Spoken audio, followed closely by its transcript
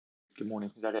Good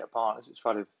morning from Zodiac Partners. It's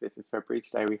Friday the 5th of February.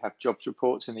 Today we have jobs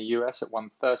reports in the US at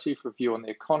 1:30 for a view on the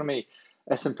economy.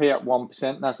 S&P up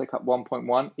 1%, Nasdaq up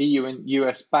 1.1%. EU and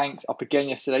US banks up again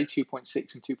yesterday,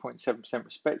 2.6 and 2.7%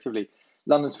 respectively.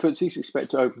 London's FTSE is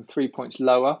expected to open 3 points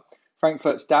lower.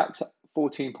 Frankfurt's DAX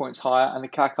 14 points higher and the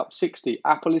CAC up 60.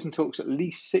 Apple is in talks at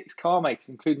least 6 car makers,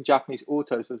 including Japanese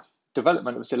autos, for the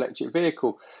development of its electric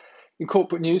vehicle. In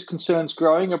corporate news, concerns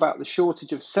growing about the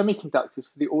shortage of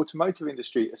semiconductors for the automotive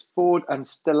industry as Ford and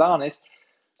Stellantis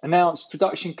announced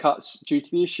production cuts due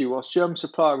to the issue, whilst German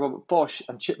supplier Robert Bosch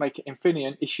and chipmaker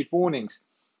Infineon issued warnings.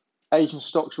 Asian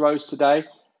stocks rose today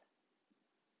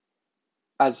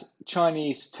as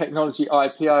Chinese technology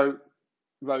IPO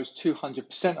rose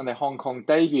 200% on their Hong Kong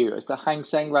debut as the Hang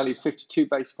Seng rallied 52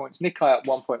 basis points, Nikkei up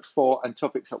 1.4 and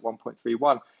Topix up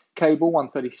 1.31. Cable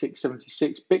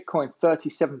 136.76, Bitcoin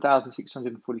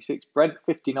 37,646, Brent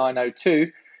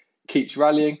 59.02, keeps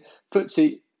rallying,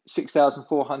 FTSE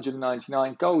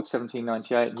 6,499, gold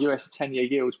 17.98, and US 10-year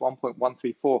yields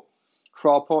 1.134.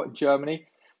 Fraport in Germany,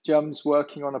 Germans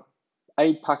working on an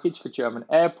aid package for German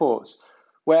airports.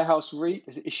 Warehouse REIT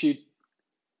has issued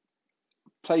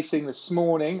placing this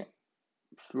morning,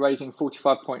 raising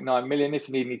 45.9 million. If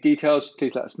you need any details,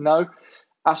 please let us know.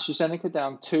 AstraZeneca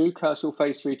down 2, Cursor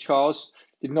phase 3 trials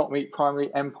did not meet primary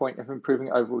endpoint of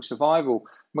improving overall survival.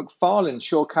 McFarlane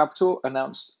Shore Capital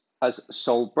announced as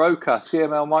sole broker.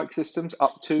 CML Microsystems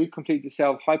up 2, completed the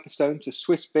sale of Hyperstone to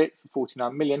Swissbit for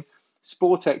 49 million.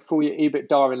 Sportec full year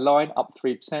EBITDA in line, up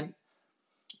 3%.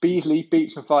 Beasley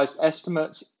beats revised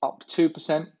estimates, up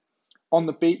 2%. On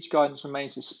the Beach, guidance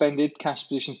remains suspended. Cash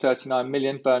position 39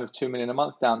 million, burn of 2 million a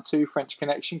month, down 2. French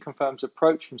Connection confirms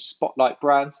approach from Spotlight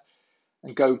Brands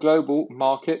and Go Global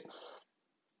market.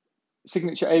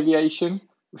 Signature Aviation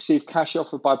received cash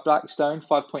offer by Blackstone,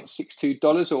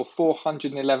 $5.62 or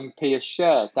 411p a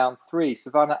share, down 3.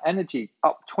 Savannah Energy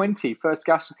up 20, first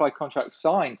gas supply contract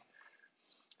signed.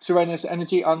 Serenus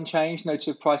Energy unchanged,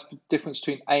 noted price difference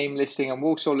between AIM listing and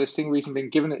Walsall listing. Reason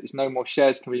being given that no more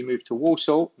shares can be moved to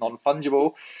Walsall,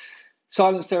 non-fungible.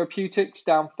 Silence Therapeutics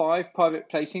down 5, private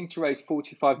placing to raise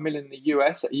 45 million in the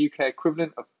US at a UK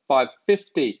equivalent of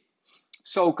 550.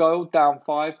 Sol Gold down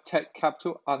 5, Tech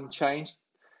Capital unchanged.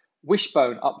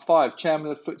 Wishbone up 5,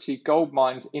 chairman of FTSE Gold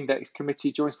Mines Index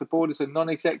Committee joins the board as a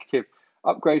non-executive.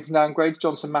 Upgrades and downgrades,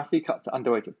 Johnson Matthey cut to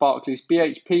underweight at Barclays.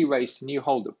 BHP raised to new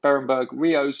hold at Berenberg.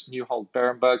 Rio's new hold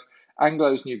Berenberg.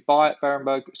 Anglo's new buy at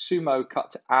Berenberg. Sumo cut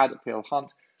to add at Peel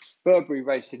Hunt. Burberry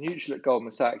raised to neutral at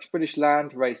Goldman Sachs. British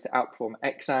Land raised to outperform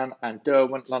Exxon. And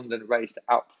Derwent London raised to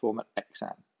outperform at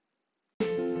Exxon.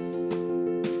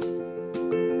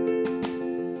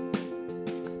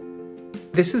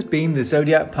 This has been the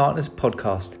Zodiac Partners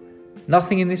podcast.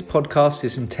 Nothing in this podcast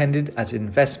is intended as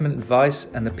investment advice,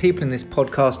 and the people in this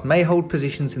podcast may hold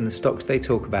positions in the stocks they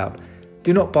talk about.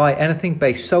 Do not buy anything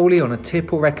based solely on a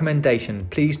tip or recommendation.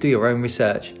 Please do your own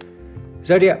research.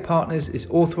 Zodiac Partners is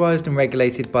authorised and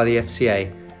regulated by the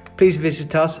FCA. Please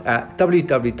visit us at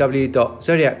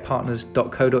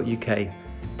www.zodiacpartners.co.uk.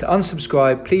 To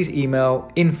unsubscribe, please email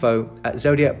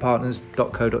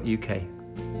info@zodiacpartners.co.uk.